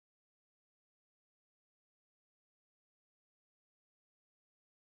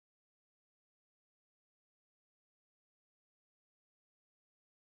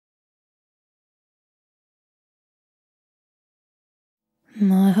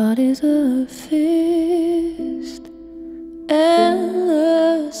My heart is a fist, endlessly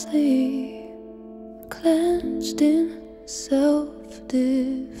clenched in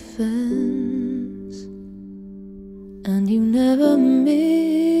self-defense, and you never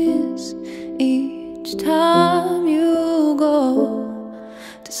miss each time you go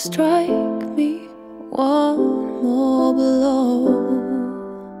to strike me one more blow.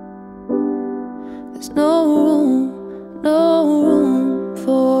 There's no room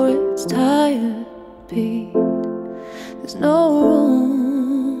for its tired beat. There's no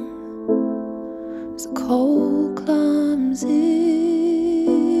room as the cold climbs in.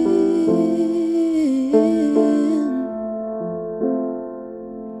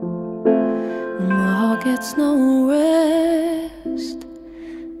 My heart gets no rest,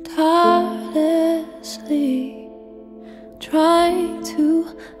 tirelessly trying to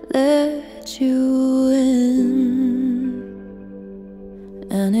let you in,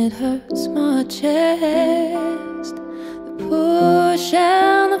 and it hurts my chest, the push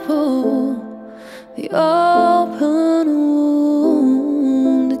and the pull, the open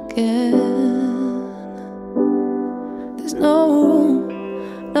wound again. There's no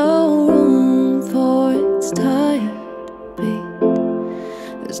room for its tired beat.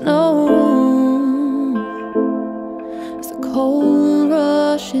 There's no room as the cold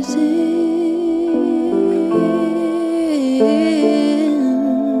rushes in.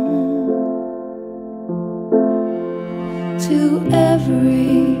 To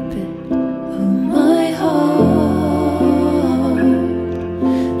every bit of my heart,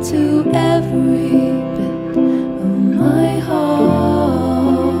 to every bit of my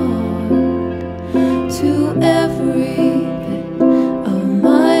heart, to every bit of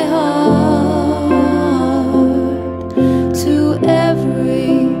my heart, to every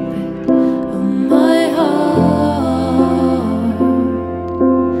bit of my heart.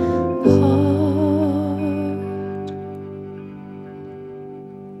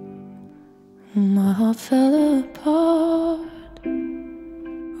 My heart fell apart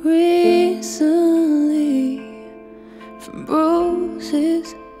recently from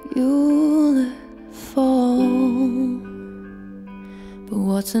bruises you let fall. But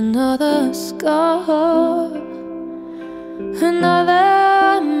what's another scar,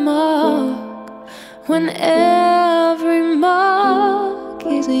 another mark, when every mark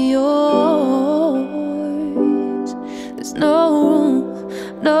is yours? There's no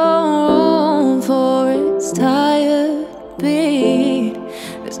room for its tired beat.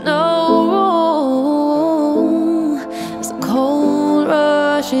 There's no room as the cold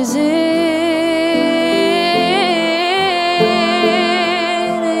rushes in.